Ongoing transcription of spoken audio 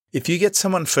If you get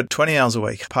someone for 20 hours a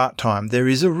week, part-time, there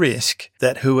is a risk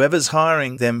that whoever's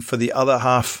hiring them for the other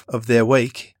half of their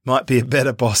week might be a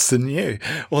better boss than you,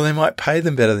 or they might pay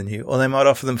them better than you, or they might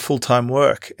offer them full-time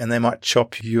work and they might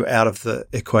chop you out of the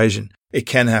equation. It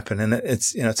can happen, and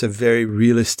it's a very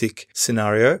realistic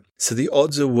scenario. So the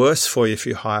odds are worse for you if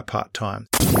you hire part-time.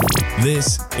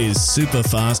 This is Super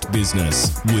Fast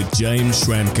Business with James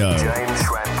Schramko.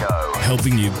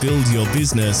 Helping you build your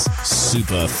business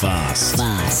super fast.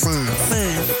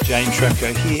 James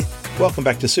Schramko here. Welcome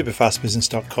back to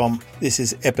superfastbusiness.com. This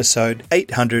is episode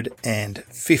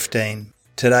 815.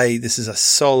 Today, this is a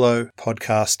solo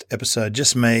podcast episode,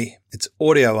 just me. It's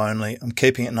audio only. I'm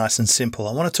keeping it nice and simple.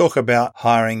 I want to talk about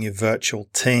hiring your virtual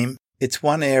team. It's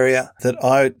one area that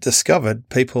I discovered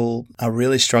people are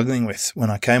really struggling with.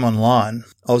 When I came online,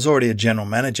 I was already a general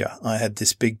manager. I had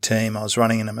this big team. I was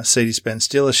running in a Mercedes-Benz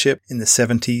dealership in the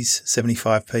 70s,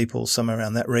 75 people, somewhere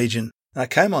around that region. And I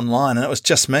came online and it was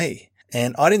just me.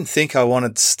 And I didn't think I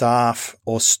wanted staff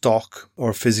or stock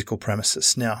or a physical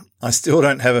premises. Now, I still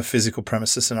don't have a physical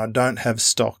premises and I don't have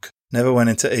stock. Never went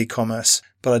into e-commerce,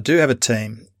 but I do have a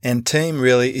team. And team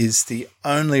really is the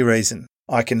only reason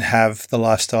I can have the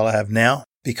lifestyle I have now,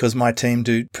 because my team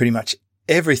do pretty much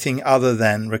everything other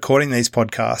than recording these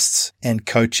podcasts and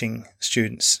coaching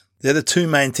students. They're the two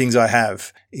main things I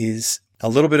have, is a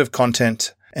little bit of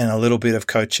content and a little bit of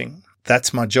coaching.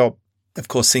 That's my job. Of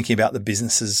course, thinking about the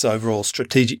business's overall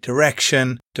strategic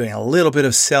direction, doing a little bit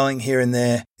of selling here and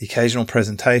there, the occasional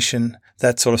presentation,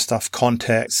 that sort of stuff,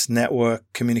 contacts, network,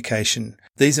 communication.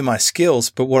 These are my skills,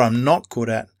 but what I'm not good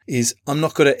at is I'm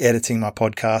not good at editing my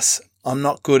podcasts. I'm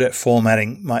not good at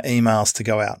formatting my emails to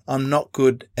go out. I'm not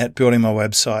good at building my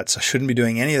websites. I shouldn't be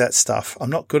doing any of that stuff.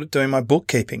 I'm not good at doing my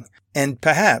bookkeeping. And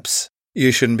perhaps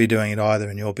you shouldn't be doing it either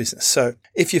in your business. So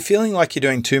if you're feeling like you're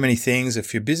doing too many things,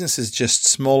 if your business is just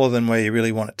smaller than where you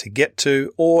really want it to get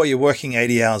to, or you're working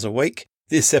 80 hours a week,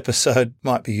 this episode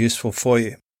might be useful for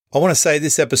you. I want to say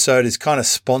this episode is kind of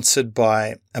sponsored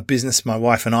by a business my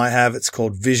wife and I have. It's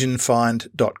called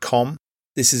visionfind.com.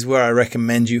 This is where I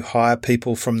recommend you hire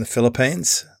people from the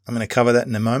Philippines. I'm going to cover that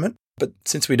in a moment. But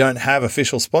since we don't have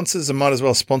official sponsors, I might as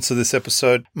well sponsor this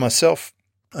episode myself.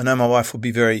 I know my wife will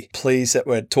be very pleased that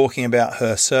we're talking about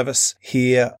her service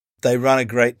here. They run a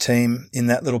great team in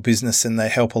that little business and they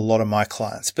help a lot of my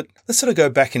clients. But let's sort of go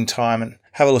back in time and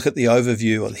have a look at the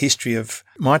overview or the history of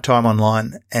my time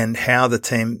online and how the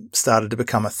team started to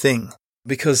become a thing.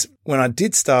 Because when I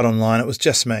did start online, it was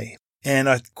just me. And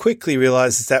I quickly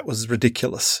realized that was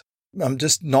ridiculous. I'm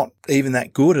just not even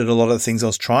that good at a lot of the things I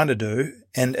was trying to do.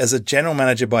 And as a general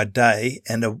manager by day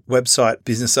and a website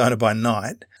business owner by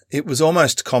night, it was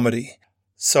almost comedy.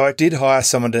 So I did hire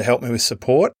someone to help me with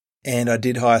support, and I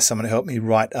did hire someone to help me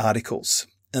write articles.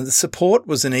 And the support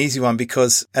was an easy one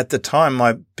because at the time,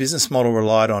 my business model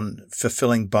relied on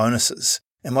fulfilling bonuses.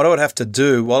 And what I would have to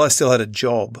do while I still had a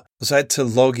job was I had to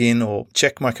log in or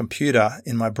check my computer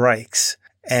in my breaks,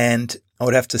 and I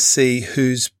would have to see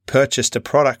who's purchased a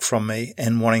product from me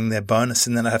and wanting their bonus.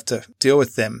 And then I'd have to deal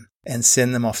with them and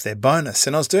send them off their bonus.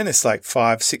 And I was doing this like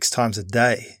 5-6 times a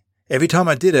day. Every time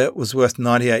I did it was worth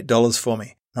 $98 for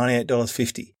me,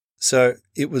 $98.50. So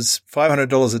it was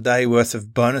 $500 a day worth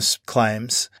of bonus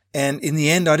claims. And in the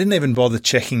end, I didn't even bother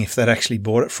checking if they'd actually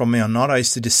bought it from me or not. I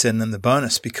used to just send them the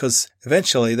bonus because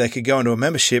eventually they could go into a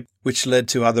membership, which led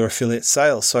to other affiliate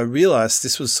sales. So I realized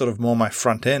this was sort of more my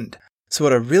front end. So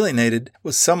what I really needed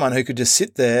was someone who could just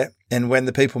sit there and when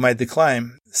the people made the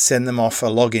claim, send them off a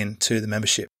login to the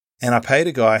membership. And I paid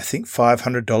a guy, I think $500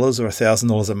 or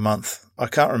 $1,000 a month. I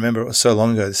can't remember. It was so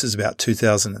long ago. This is about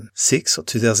 2006 or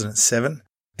 2007.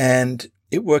 And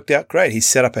it worked out great. He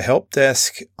set up a help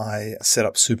desk. I set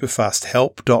up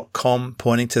superfasthelp.com,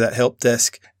 pointing to that help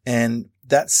desk. And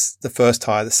that's the first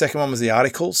hire. The second one was the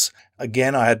articles.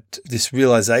 Again, I had this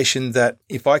realization that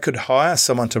if I could hire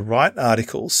someone to write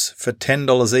articles for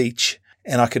 $10 each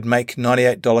and I could make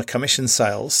 $98 commission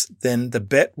sales, then the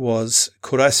bet was,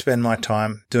 could I spend my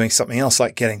time doing something else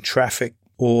like getting traffic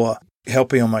or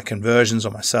helping on my conversions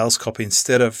or my sales copy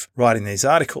instead of writing these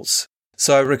articles?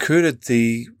 So I recruited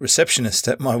the receptionist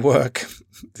at my work.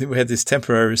 We had this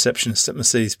temporary receptionist at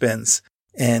Mercedes-Benz,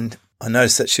 and I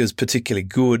noticed that she was particularly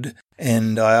good,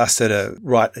 and I asked her to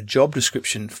write a job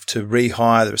description to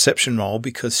rehire the reception role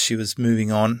because she was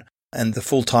moving on and the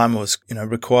full-timer was,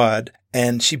 required.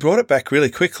 And she brought it back really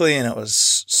quickly and it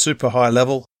was super high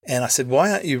level. And I said,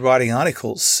 why aren't you writing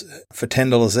articles for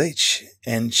 $10 each?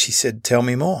 And she said, tell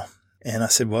me more. And I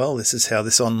said, well, this is how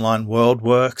this online world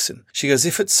works. And she goes,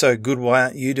 if it's so good, why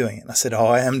aren't you doing it? And I said,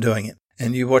 I am doing it.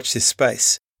 And you watch this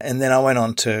space. And then I went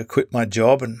on to quit my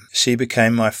job and she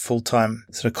became my full-time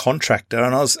sort of contractor.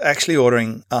 And I was actually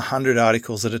ordering 100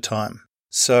 articles at a time.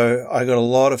 So I got a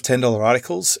lot of $10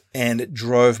 articles and it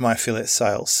drove my affiliate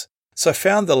sales. So I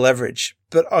found the leverage.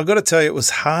 But I've got to tell you, it was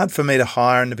hard for me to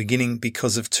hire in the beginning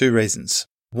because of two reasons.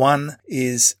 One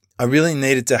is I really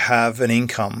needed to have an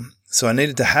income. So I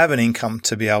needed to have an income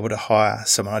to be able to hire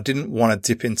someone. I didn't want to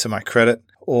dip into my credit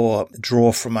or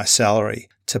draw from my salary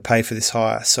to pay for this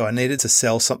hire. So I needed to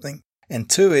sell something. And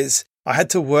two is I had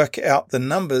to work out the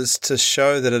numbers to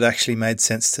show that it actually made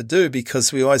sense to do,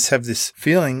 because we always have this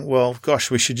feeling, well,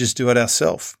 gosh, we should just do it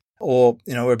ourselves. Or,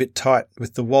 we're a bit tight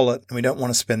with the wallet and we don't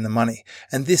want to spend the money.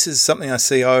 And this is something I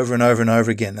see over and over and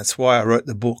over again. That's why I wrote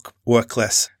the book, Work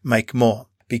Less, Make More,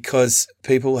 because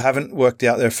people haven't worked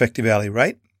out their effective hourly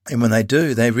rate. And when they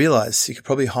do, they realize you could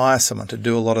probably hire someone to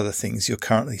do a lot of the things you're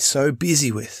currently so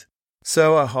busy with.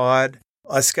 So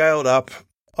I scaled up.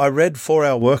 I read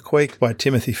 4-Hour Workweek by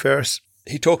Timothy Ferriss.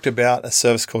 He talked about a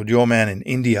service called Your Man in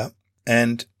India,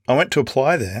 and I went to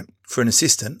apply there for an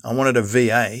assistant. I wanted a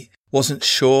VA. Wasn't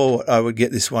sure what I would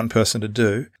get this one person to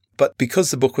do, but because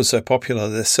the book was so popular,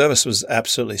 the service was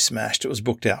absolutely smashed. It was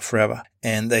booked out forever,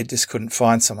 and they just couldn't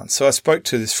find someone. So I spoke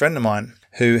to this friend of mine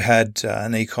who had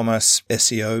an e-commerce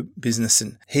SEO business,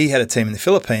 and he had a team in the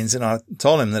Philippines, and I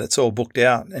told him that it's all booked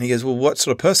out. And he goes, well, what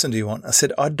sort of person do you want? I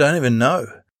said, I don't even know.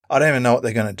 I don't even know what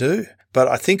they're going to do, but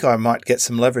I think I might get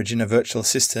some leverage in a virtual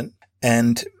assistant.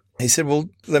 And he said, well,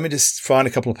 let me just find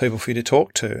a couple of people for you to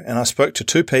talk to. And I spoke to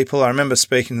 2 people. I remember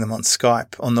speaking to them on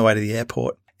Skype on the way to the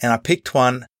airport. And I picked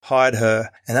one, hired her,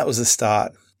 and that was the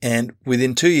start. And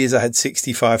within 2 years, I had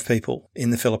 65 people in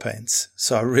the Philippines.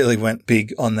 So I really went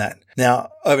big on that. Now,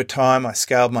 over time, I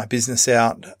scaled my business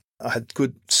out. I had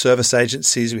good service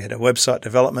agencies. We had a website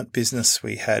development business.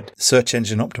 We had search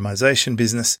engine optimization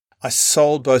business. I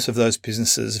sold both of those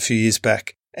businesses a few years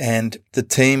back, and the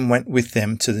team went with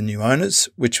them to the new owners,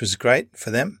 which was great for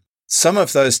them. Some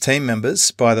of those team members,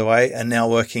 by the way, are now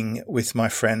working with my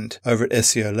friend over at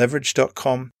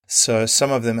SEOleverage.com. So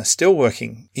some of them are still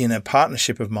working in a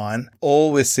partnership of mine,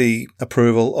 all with the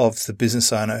approval of the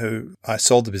business owner who I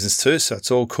sold the business to. So it's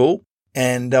all cool.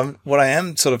 And what I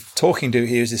am sort of talking to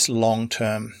here is this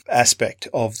long-term aspect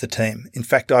of the team. In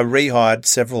fact, I rehired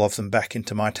several of them back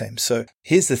into my team. So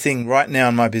here's the thing. Right now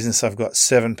in my business, I've got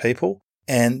 7 people.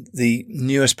 And the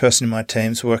newest person in my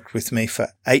team's worked with me for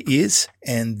 8 years,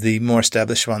 and the more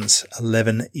established ones,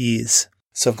 11 years.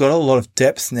 So I've got a lot of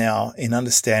depth now in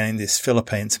understanding this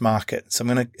Philippines market. So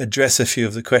I'm going to address a few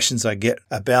of the questions I get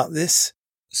about this.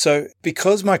 So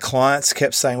because my clients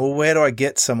kept saying, well, where do I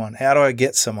get someone? How do I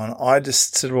get someone? I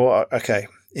just said, well, okay.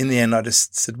 In the end, I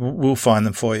just said, we'll find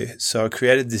them for you. So I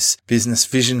created this business,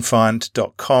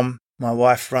 visionfind.com. My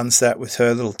wife runs that with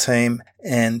her little team,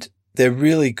 and they're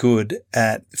really good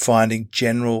at finding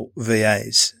general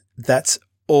VAs. That's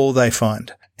all they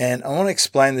find. And I want to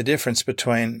explain the difference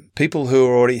between people who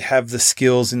already have the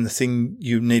skills in the thing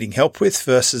you're needing help with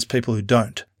versus people who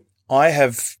don't. I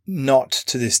have not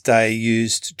to this day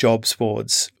used jobs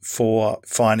boards for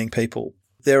finding people.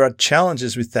 There are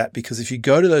challenges with that because if you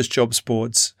go to those jobs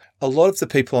boards, a lot of the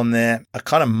people on there are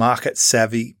kind of market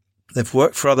savvy. They've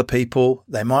worked for other people.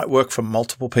 They might work for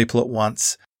multiple people at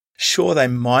once. Sure, they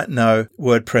might know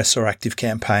WordPress or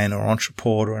ActiveCampaign or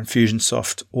Entreport or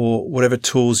Infusionsoft or whatever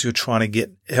tools you're trying to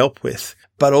get help with,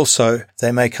 but also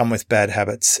they may come with bad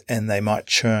habits and they might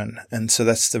churn. And so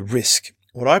that's the risk.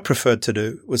 What I preferred to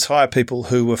do was hire people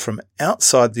who were from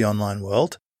outside the online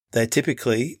world. They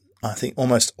typically, I think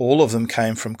almost all of them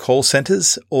came from call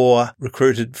centers or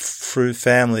recruited through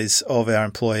families of our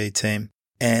employee team.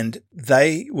 And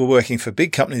they were working for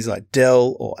big companies like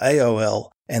Dell or AOL.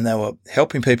 And they were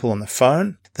helping people on the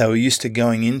phone. They were used to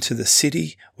going into the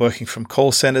city, working from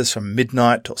call centers from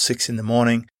midnight till 6 in the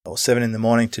morning or 7 in the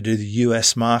morning to do the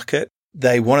US market.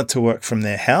 They wanted to work from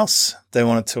their house. They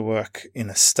wanted to work in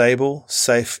a stable,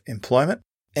 safe employment,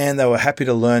 and they were happy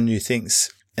to learn new things.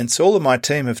 And so all of my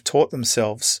team have taught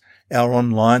themselves our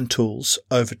online tools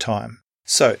over time.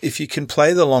 So if you can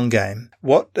play the long game,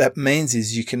 what that means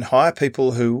is you can hire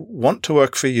people who want to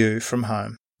work for you from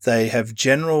home. They have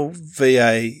general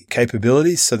VA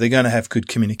capabilities, so they're going to have good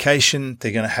communication,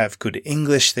 they're going to have good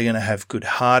English, they're going to have good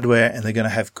hardware, and they're going to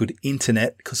have good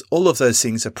internet because all of those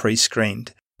things are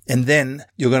pre-screened. And then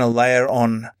you're going to layer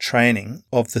on training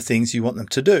of the things you want them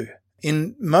to do.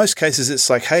 In most cases, it's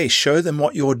like, hey, show them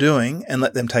what you're doing and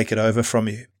let them take it over from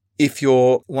you. If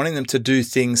you're wanting them to do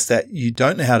things that you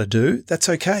don't know how to do, that's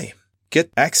okay.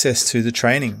 Get access to the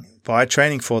training. Buy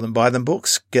training for them, buy them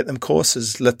books, get them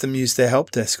courses, let them use their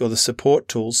help desk or the support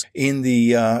tools in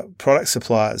the product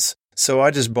suppliers So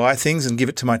I just buy things and give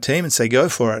it to my team and say, go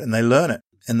for it. And they learn it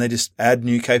and they just add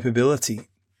new capability.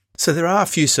 So there are a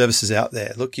few services out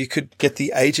there. Look, you could get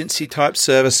the agency type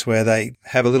service where they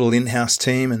have a little in-house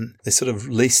team and they sort of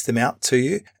lease them out to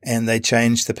you and they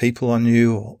change the people on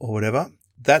you or whatever.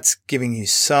 That's giving you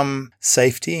some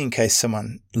safety in case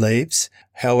someone leaves.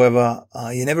 However,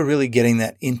 you're never really getting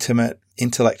that intimate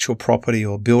intellectual property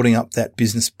or building up that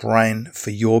business brain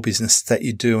for your business that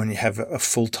you do when you have a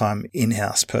full-time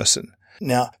in-house person.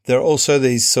 Now, there are also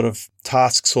these sort of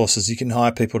task sources. You can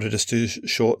hire people to just do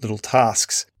short little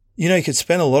tasks. You could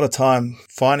spend a lot of time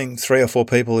finding 3 or 4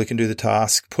 people who can do the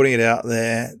task, putting it out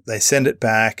there. They send it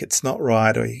back. It's not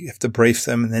right, or you have to brief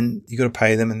them and then you got to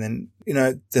pay them. And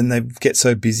then, then they get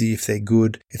so busy if they're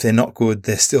good. If they're not good,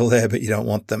 they're still there, but you don't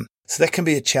want them. So that can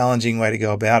be a challenging way to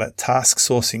go about it. Task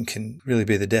sourcing can really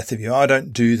be the death of you. I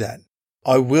don't do that.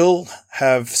 I will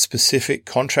have specific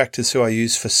contractors who I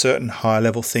use for certain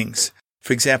high-level things.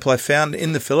 For example, I found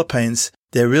in the Philippines,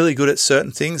 they're really good at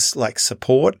certain things like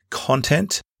support,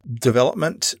 content,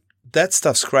 development. That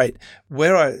stuff's great.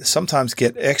 Where I sometimes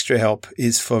get extra help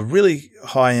is for really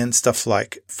high-end stuff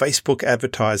like Facebook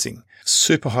advertising,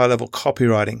 super high-level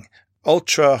copywriting,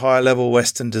 ultra high-level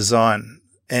Western design,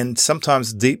 and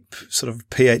sometimes deep sort of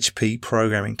PHP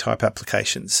programming type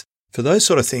applications. For those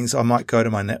sort of things, I might go to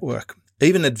my network.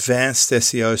 Even advanced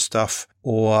SEO stuff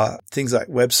or things like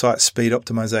website speed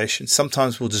optimization.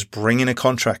 Sometimes we'll just bring in a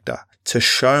contractor to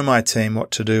show my team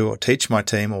what to do or teach my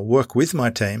team or work with my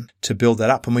team to build that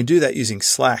up. And we do that using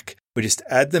Slack. We just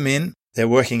add them in. They're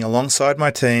working alongside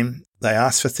my team. They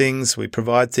ask for things. We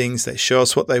provide things. They show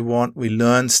us what they want. We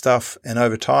learn stuff. And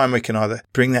over time, we can either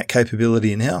bring that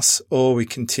capability in-house or we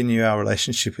continue our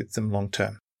relationship with them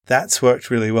long-term. That's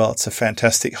worked really well. It's a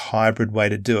fantastic hybrid way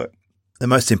to do it. The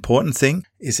most important thing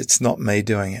is it's not me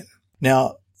doing it.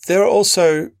 Now, there are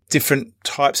also different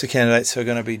types of candidates who are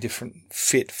going to be different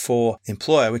fit for the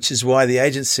employer, which is why the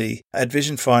agency at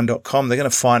visionfind.com, they're going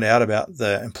to find out about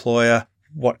the employer,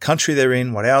 what country they're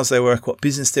in, what hours they work, what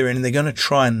business they're in, and they're going to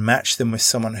try and match them with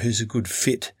someone who's a good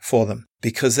fit for them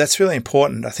because that's really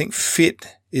important. I think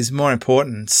fit is more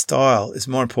important, style is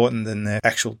more important than their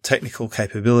actual technical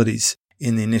capabilities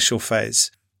in the initial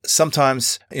phase.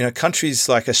 Sometimes, countries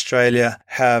like Australia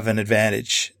have an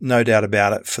advantage, no doubt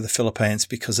about it, for the Philippines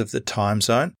because of the time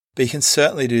zone. But you can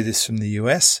certainly do this from the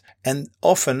US. And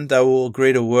often they will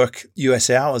agree to work US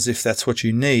hours if that's what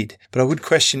you need. But I would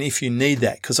question if you need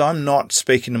that because I'm not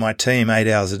speaking to my team 8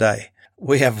 hours a day.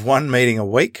 We have one meeting a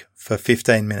week for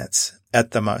 15 minutes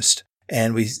at the most.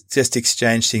 And we just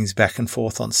exchange things back and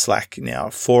forth on Slack now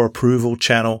for approval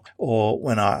channel or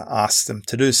when I ask them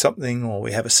to do something or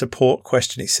we have a support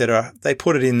question, etc. They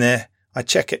put it in there. I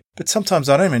check it. But sometimes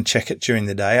I don't even check it during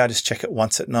the day. I just check it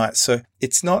once at night. So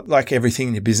it's not like everything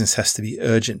in your business has to be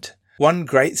urgent. One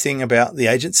great thing about the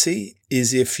agency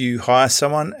is if you hire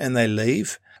someone and they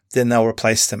leave, then they'll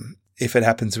replace them if it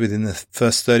happens within the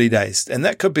first 30 days. And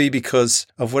that could be because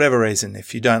of whatever reason.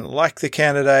 If you don't like the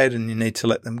candidate and you need to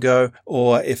let them go,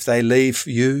 or if they leave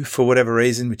you for whatever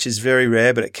reason, which is very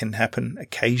rare, but it can happen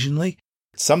occasionally.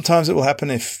 Sometimes it will happen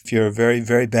if you're a very,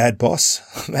 very bad boss.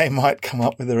 They might come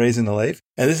up with a reason to leave.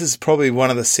 And this is probably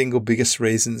one of the single biggest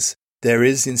reasons there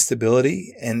is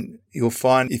instability. And you'll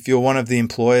find if you're one of the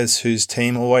employers whose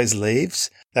team always leaves,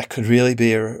 that could really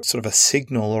be a sort of a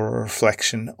signal or a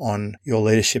reflection on your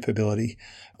leadership ability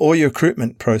or your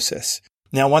recruitment process.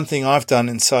 Now, one thing I've done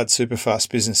inside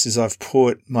Superfast Business is I've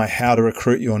put my How to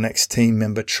Recruit Your Next Team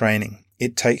Member training.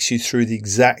 It takes you through the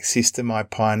exact system I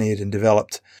pioneered and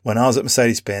developed when I was at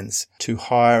Mercedes-Benz to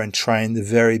hire and train the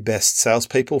very best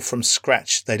salespeople from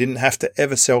scratch. They didn't have to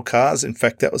ever sell cars. In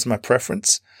fact, that was my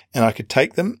preference. And I could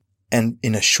take them and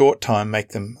in a short time make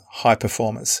them high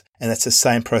performers. And that's the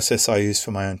same process I use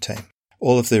for my own team.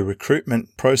 All of the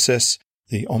recruitment process,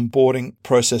 the onboarding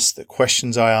process, the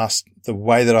questions I ask, the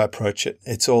way that I approach it,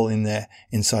 it's all in there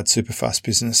inside Superfast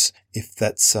Business if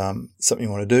that's something you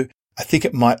want to do. I think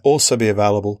it might also be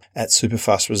available at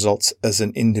Superfast Results as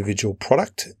an individual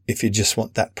product. If you just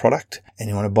want that product and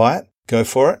you want to buy it, go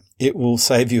for it. It will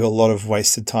save you a lot of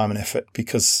wasted time and effort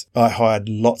because I hired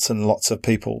lots and lots of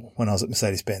people when I was at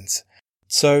Mercedes-Benz.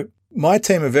 So my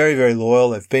team are very, very loyal.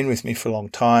 They've been with me for a long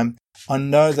time. I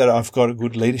know that I've got a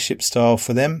good leadership style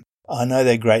for them. I know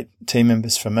they're great team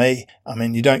members for me. I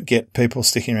mean, you don't get people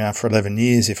sticking around for 11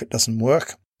 years if it doesn't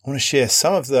work. I want to share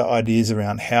some of the ideas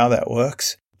around how that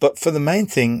works. But for the main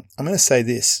thing, I'm going to say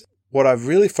this. What I've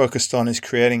really focused on is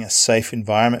creating a safe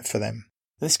environment for them.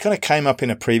 This kind of came up in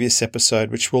a previous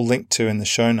episode, which we'll link to in the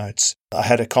show notes. I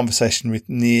had a conversation with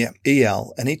Nir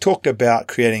Eyal, and he talked about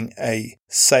creating a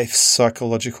safe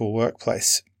psychological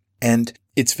workplace. And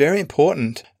it's very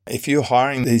important if you're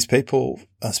hiring these people,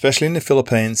 especially in the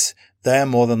Philippines, they are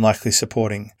more than likely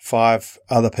supporting 5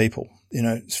 other people,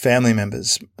 family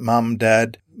members, mum,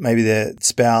 dad, maybe their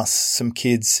spouse, some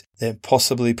kids. They're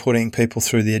possibly putting people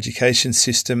through the education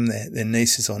system, their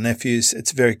nieces or nephews.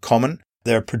 It's very common.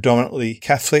 They're a predominantly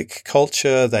Catholic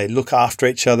culture. They look after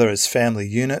each other as family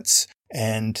units,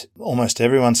 and almost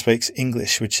everyone speaks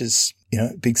English, which is,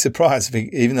 a big surprise.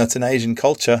 Even though it's an Asian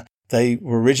culture, they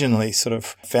were originally sort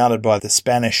of founded by the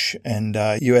Spanish and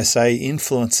USA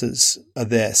influences are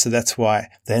there. So that's why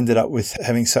they ended up with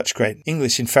having such great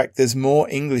English. In fact, there's more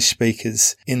English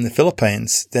speakers in the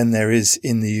Philippines than there is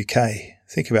in the UK.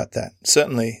 Think about that.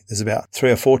 Certainly, there's about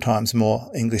 3 or 4 times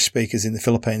more English speakers in the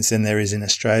Philippines than there is in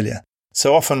Australia.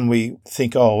 So often we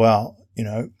think, oh, well,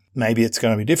 maybe it's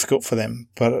going to be difficult for them.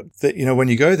 But, when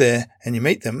you go there and you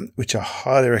meet them, which I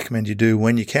highly recommend you do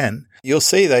when you can, you'll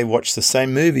see they watch the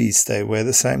same movies, they wear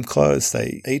the same clothes,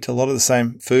 they eat a lot of the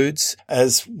same foods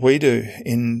as we do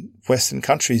in Western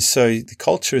countries. So the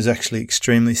culture is actually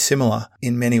extremely similar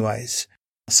in many ways.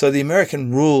 So the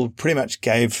American rule pretty much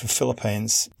gave the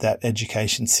Philippines that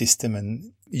education system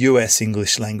and US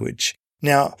English language.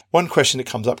 Now, one question that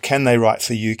comes up, can they write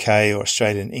for UK or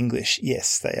Australian English?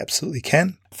 Yes, they absolutely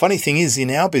can. Funny thing is, in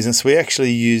our business, we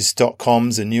actually use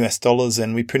 .coms and US dollars,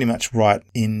 and we pretty much write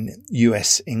in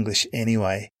US English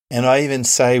anyway. And I even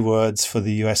say words for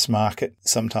the US market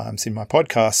sometimes in my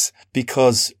podcasts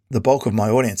because the bulk of my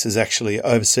audience is actually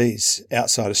overseas,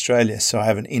 outside Australia. So I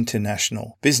have an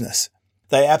international business.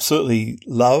 They absolutely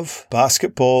love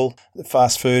basketball,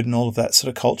 fast food and all of that sort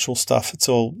of cultural stuff. It's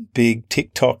all big,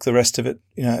 TikTok, the rest of it,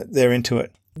 they're into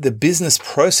it. The business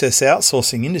process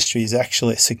outsourcing industry is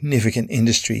actually a significant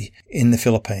industry in the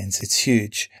Philippines. It's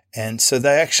huge. And so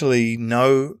they actually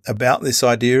know about this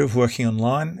idea of working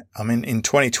online. I mean, in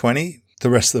 2020, the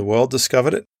rest of the world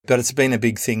discovered it, but it's been a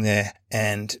big thing there.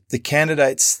 And the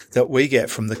candidates that we get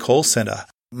from the call center,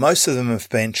 most of them have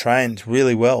been trained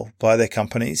really well by their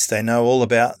companies. They know all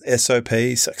about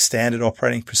SOPs, like standard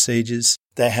operating procedures.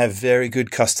 They have very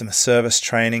good customer service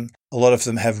training. A lot of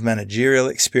them have managerial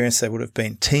experience. They would have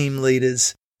been team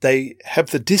leaders. They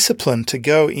have the discipline to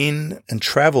go in and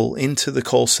travel into the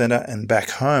call center and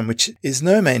back home, which is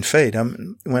no mean feat.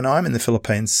 When I'm in the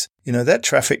Philippines, that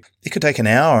traffic, it could take an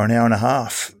hour and a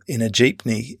half in a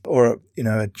jeepney or,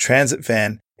 a transit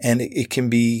van. And it can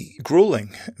be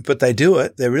grueling, but they do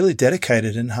it. They're really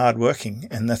dedicated and hardworking,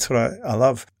 and that's what I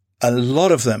love. A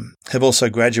lot of them have also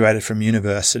graduated from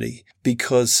university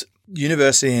because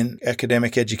university and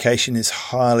academic education is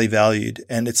highly valued,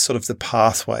 and it's sort of the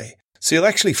pathway. So you'll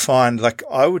actually find,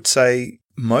 I would say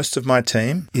most of my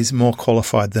team is more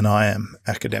qualified than I am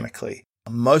academically.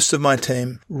 Most of my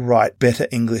team write better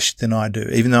English than I do.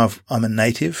 Even though I'm a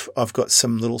native, I've got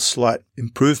some little slight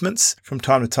improvements. From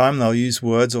time to time, they'll use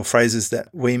words or phrases that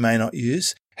we may not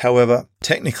use. However,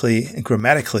 technically and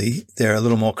grammatically, they're a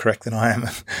little more correct than I am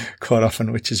quite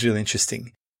often, which is really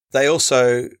interesting. They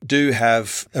also do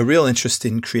have a real interest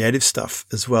in creative stuff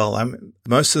as well.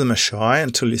 Most of them are shy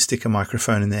until you stick a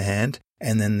microphone in their hand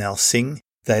and then they'll sing.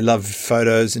 They love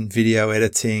photos and video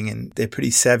editing, and they're pretty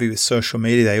savvy with social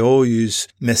media. They all use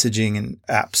messaging and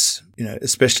apps,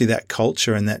 especially that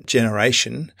culture and that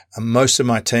generation. Most of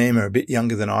my team are a bit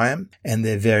younger than I am, and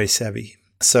they're very savvy.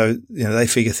 So, they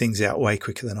figure things out way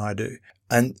quicker than I do.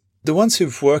 And the ones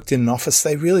who've worked in an office,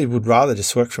 they really would rather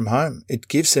just work from home. It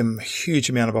gives them a huge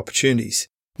amount of opportunities.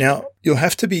 Now, you'll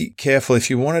have to be careful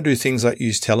if you want to do things like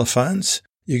use telephones.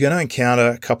 You're going to encounter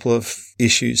a couple of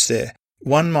issues there.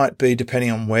 One might be,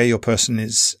 depending on where your person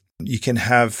is, you can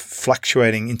have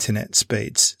fluctuating internet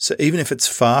speeds. So even if it's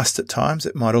fast at times,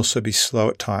 it might also be slow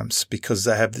at times because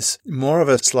they have this more of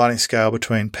a sliding scale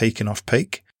between peak and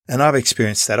off-peak. And I've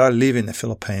experienced that. I live in the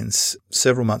Philippines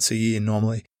several months a year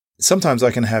normally. Sometimes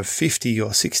I can have 50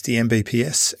 or 60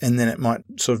 Mbps, and then it might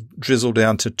sort of drizzle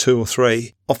down to 2 or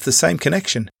 3 off the same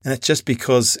connection. And it's just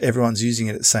because everyone's using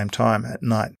it at the same time at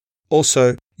night.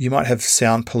 Also, you might have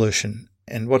sound pollution.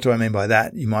 And what do I mean by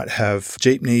that? You might have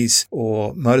jeepneys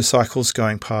or motorcycles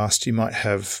going past. You might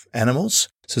have animals.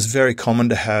 So it's very common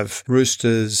to have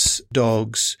roosters,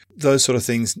 dogs, those sort of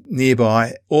things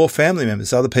nearby, or family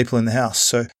members, other people in the house.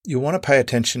 So you want to pay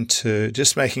attention to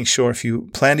just making sure if you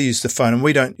plan to use the phone, and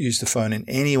we don't use the phone in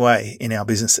any way in our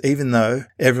business, even though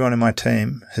everyone in my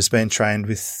team has been trained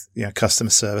with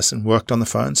customer service and worked on the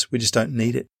phones. We just don't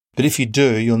need it. But if you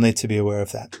do, you'll need to be aware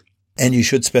of that. And you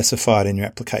should specify it in your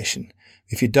application.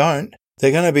 If you don't,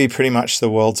 they're going to be pretty much the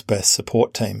world's best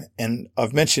support team. And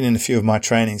I've mentioned in a few of my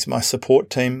trainings, my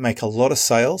support team make a lot of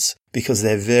sales because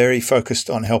they're very focused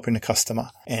on helping the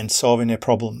customer and solving their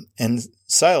problem. And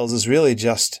sales is really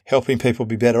just helping people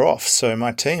be better off. So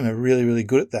my team are really, really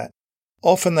good at that.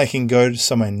 Often they can go to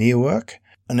somewhere near work.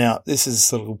 Now, this is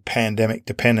sort of pandemic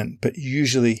dependent, but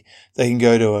usually they can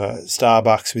go to a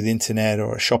Starbucks with internet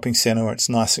or a shopping center where it's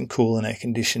nice and cool and air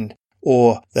conditioned,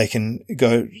 or they can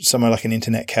go somewhere like an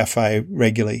internet cafe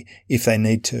regularly if they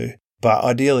need to. But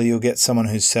ideally, you'll get someone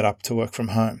who's set up to work from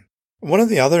home. One of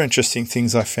the other interesting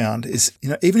things I found is,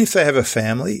 even if they have a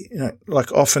family,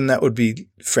 like often that would be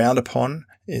frowned upon,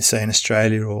 say in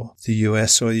Australia or the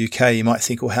US or the UK, you might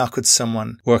think, well, how could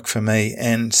someone work for me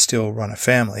and still run a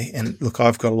family? And look,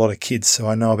 I've got a lot of kids, so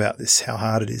I know about this, how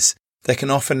hard it is. They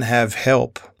can often have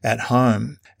help at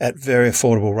home at very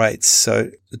affordable rates.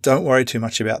 So don't worry too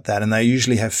much about that. And they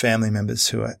usually have family members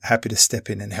who are happy to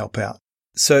step in and help out.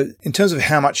 So in terms of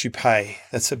how much you pay,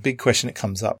 that's a big question that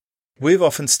comes up. We've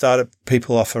often started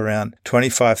people off around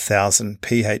 25,000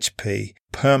 PHP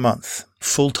per month,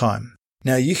 full time.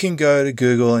 Now you can go to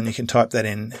Google and you can type that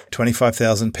in,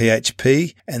 25,000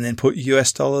 PHP, and then put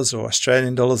US dollars or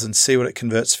Australian dollars and see what it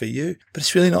converts for you. But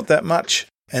it's really not that much.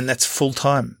 And that's full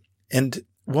time. And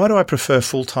why do I prefer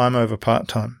full time over part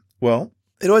time? Well,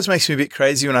 it always makes me a bit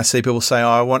crazy when I see people say,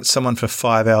 I want someone for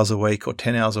 5 hours a week or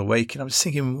 10 hours a week. And I'm just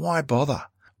thinking, why bother?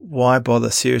 Why bother?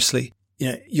 Seriously.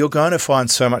 You're going to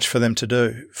find so much for them to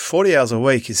do. 40 hours a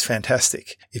week is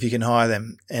fantastic if you can hire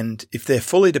them. And if they're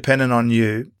fully dependent on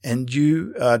you and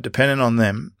you are dependent on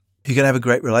them, you're going to have a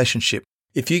great relationship.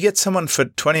 If you get someone for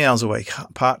 20 hours a week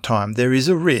part-time, there is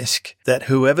a risk that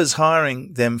whoever's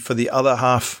hiring them for the other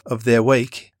half of their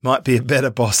week might be a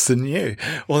better boss than you,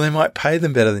 or they might pay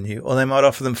them better than you, or they might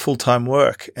offer them full-time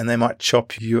work and they might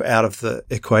chop you out of the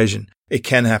equation. It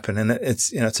can happen, and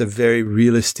it's a very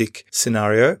realistic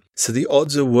scenario. So the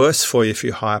odds are worse for you if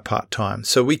you hire part-time.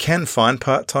 So we can find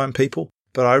part-time people,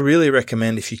 but I really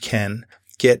recommend, if you can,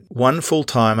 get one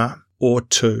full-timer or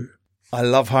two. I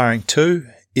love hiring two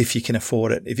if you can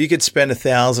afford it. If you could spend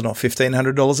 $1,000 or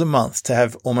 $1,500 a month to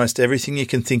have almost everything you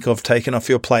can think of taken off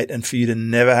your plate and for you to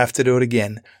never have to do it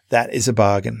again, that is a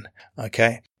bargain.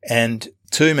 Okay. And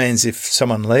two means if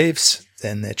someone leaves,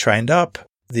 then they're trained up.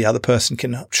 The other person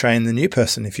can train the new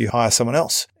person if you hire someone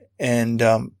else. And,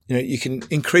 you can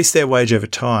increase their wage over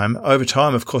time. Over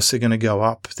time, of course, they're going to go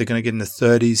up. They're going to get in the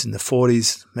 30s and the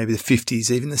 40s, maybe the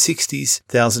 50s, even the 60s,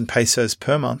 1,000 pesos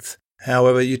per month.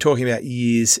 However, you're talking about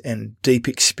years and deep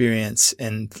experience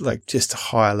and like just a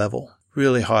higher level,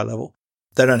 really high level.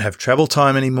 They don't have travel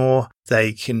time anymore.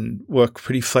 They can work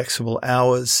pretty flexible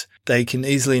hours. They can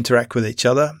easily interact with each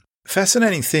other.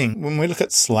 Fascinating thing, when we look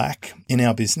at Slack in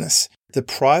our business, the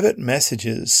private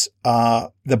messages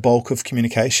are the bulk of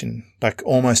communication. Like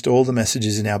almost all the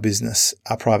messages in our business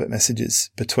are private messages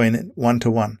between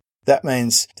one-to-one. That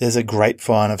means there's a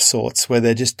grapevine of sorts where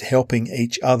they're just helping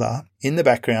each other in the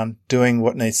background doing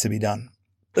what needs to be done.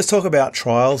 Let's talk about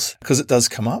trials because it does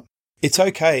come up. It's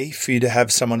okay for you to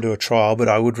have someone do a trial, but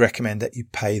I would recommend that you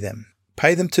pay them.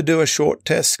 Pay them to do a short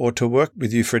test or to work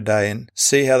with you for a day and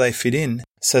see how they fit in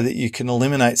so that you can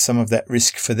eliminate some of that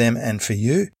risk for them and for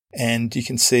you. And you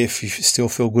can see if you still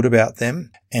feel good about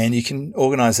them, and you can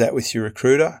organize that with your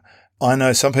recruiter. I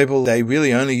know some people, they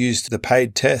really only use the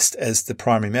paid test as the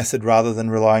primary method rather than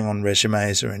relying on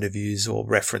resumes or interviews or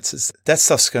references. That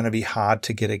stuff's going to be hard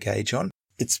to get a gauge on.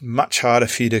 It's much harder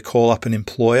for you to call up an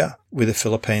employer with a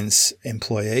Philippines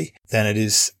employee than it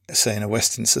is, say, in a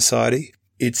Western society.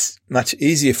 It's much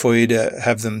easier for you to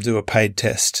have them do a paid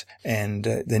test, and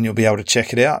then you'll be able to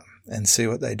check it out and see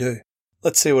what they do.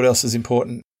 Let's see what else is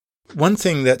important. One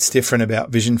thing that's different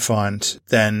about Vision Find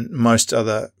than most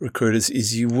other recruiters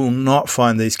is you will not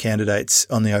find these candidates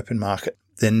on the open market.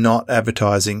 They're not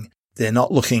advertising. They're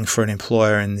not looking for an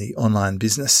employer in the online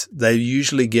business. They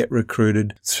usually get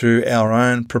recruited through our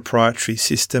own proprietary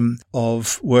system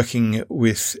of working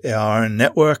with our own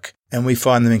network, and we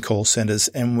find them in call centers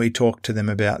and we talk to them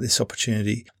about this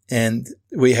opportunity. And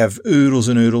we have oodles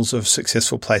and oodles of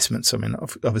successful placements. I mean,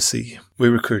 obviously, we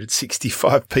recruited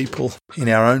 65 people in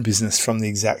our own business from the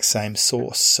exact same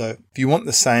source. So if you want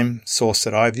the same source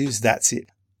that I've used, that's it.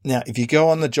 Now, if you go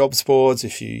on the jobs boards,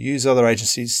 if you use other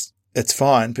agencies, it's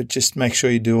fine, but just make sure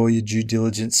you do all your due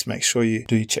diligence, make sure you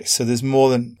do your checks. So there's more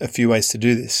than a few ways to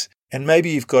do this. And maybe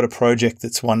you've got a project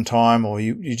that's one time, or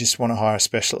you just want to hire a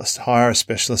specialist. Hire a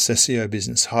specialist SEO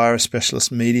business, hire a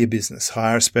specialist media business,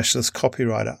 hire a specialist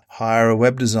copywriter, hire a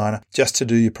web designer just to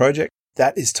do your project.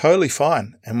 That is totally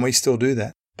fine, and we still do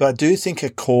that. But I do think a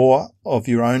core of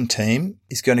your own team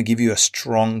is going to give you a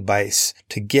strong base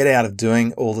to get out of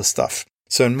doing all the stuff.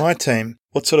 So in my team,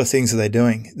 what sort of things are they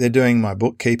doing? They're doing my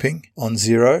bookkeeping on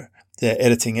Xero. They're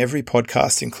editing every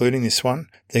podcast, including this one.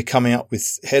 They're coming up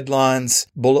with headlines,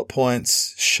 bullet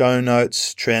points, show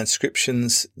notes,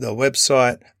 transcriptions, the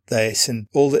website. They send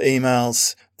all the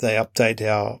emails. They update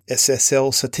our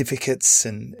SSL certificates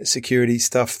and security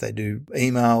stuff. They do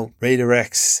email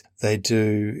redirects. They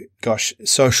do,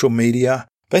 social media.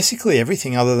 Basically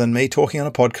everything other than me talking on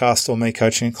a podcast or me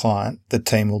coaching a client, the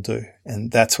team will do.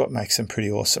 And that's what makes them pretty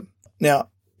awesome. Now,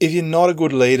 if you're not a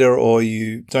good leader or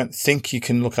you don't think you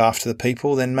can look after the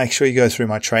people, then make sure you go through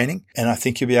my training. And I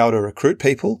think you'll be able to recruit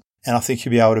people. And I think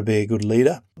you'll be able to be a good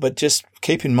leader. But just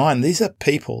keep in mind, these are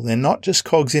people. They're not just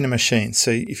cogs in a machine.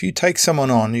 So if you take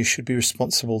someone on, you should be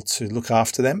responsible to look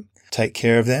after them, take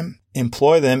care of them,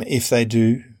 employ them if they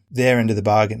do their end of the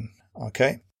bargain.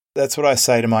 Okay? That's what I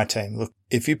say to my team. Look,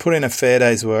 if you put in a fair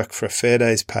day's work for a fair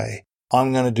day's pay,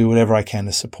 I'm going to do whatever I can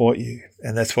to support you.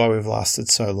 And that's why we've lasted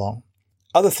so long.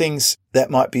 Other things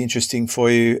that might be interesting for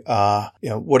you are,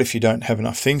 what if you don't have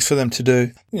enough things for them to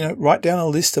do? Write down a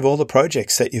list of all the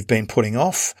projects that you've been putting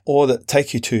off or that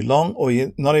take you too long or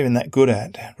you're not even that good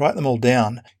at. Write them all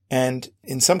down. And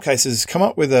in some cases, come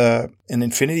up with an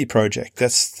infinity project.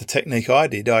 That's the technique I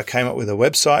did. I came up with a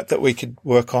website that we could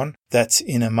work on that's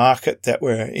in a market that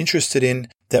we're interested in,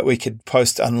 that we could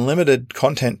post unlimited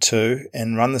content to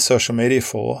and run the social media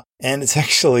for. And it's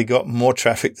actually got more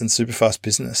traffic than Superfast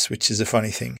Business, which is a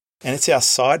funny thing. And it's our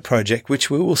side project, which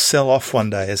we will sell off one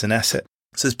day as an asset.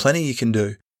 So there's plenty you can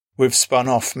do. We've spun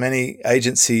off many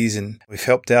agencies and we've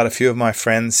helped out a few of my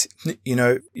friends.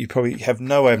 You probably have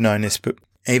no way of knowing this, but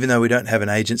even though we don't have an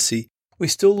agency, we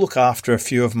still look after a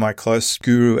few of my close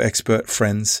guru expert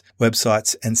friends'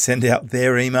 websites and send out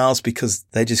their emails because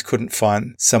they just couldn't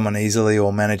find someone easily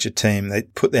or manage a team. They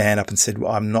put their hand up and said,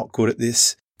 well, I'm not good at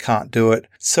this, can't do it.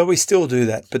 So we still do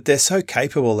that, but they're so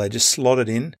capable, they just slot it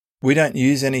in. We don't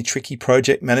use any tricky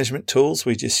project management tools.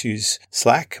 We just use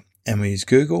Slack and we use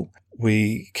Google.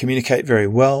 We communicate very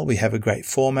well. We have a great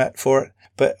format for it.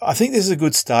 But I think this is a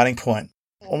good starting point.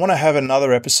 I want to have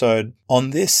another episode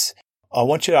on this. I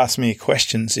want you to ask me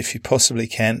questions if you possibly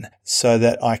can so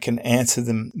that I can answer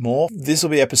them more. This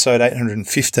will be episode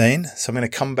 815. So I'm going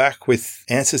to come back with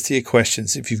answers to your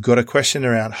questions. If you've got a question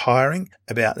around hiring,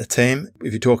 about the team,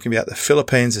 if you're talking about the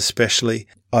Philippines especially,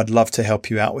 I'd love to help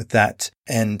you out with that.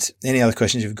 And any other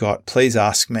questions you've got, please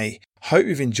ask me. Hope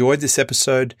you've enjoyed this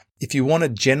episode. If you want a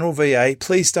general VA,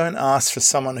 please don't ask for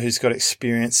someone who's got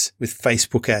experience with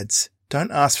Facebook ads.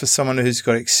 Don't ask for someone who's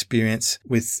got experience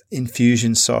with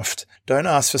Infusionsoft. Don't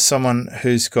ask for someone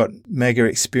who's got mega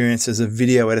experience as a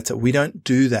video editor. We don't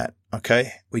do that,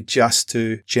 okay? We just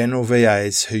do general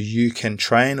VAs who you can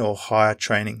train or hire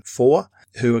training for,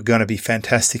 who are going to be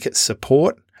fantastic at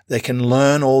support. They can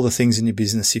learn all the things in your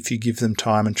business if you give them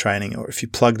time and training, or if you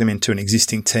plug them into an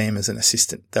existing team as an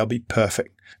assistant. They'll be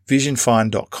perfect.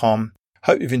 Visionfind.com.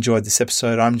 Hope you've enjoyed this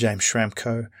episode. I'm James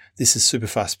Schramko. This is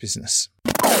Superfast Business.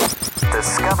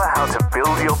 Discover how to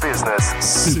build your business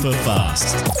super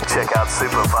fast. Check out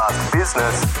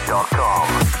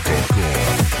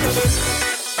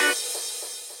superfastbusiness.com.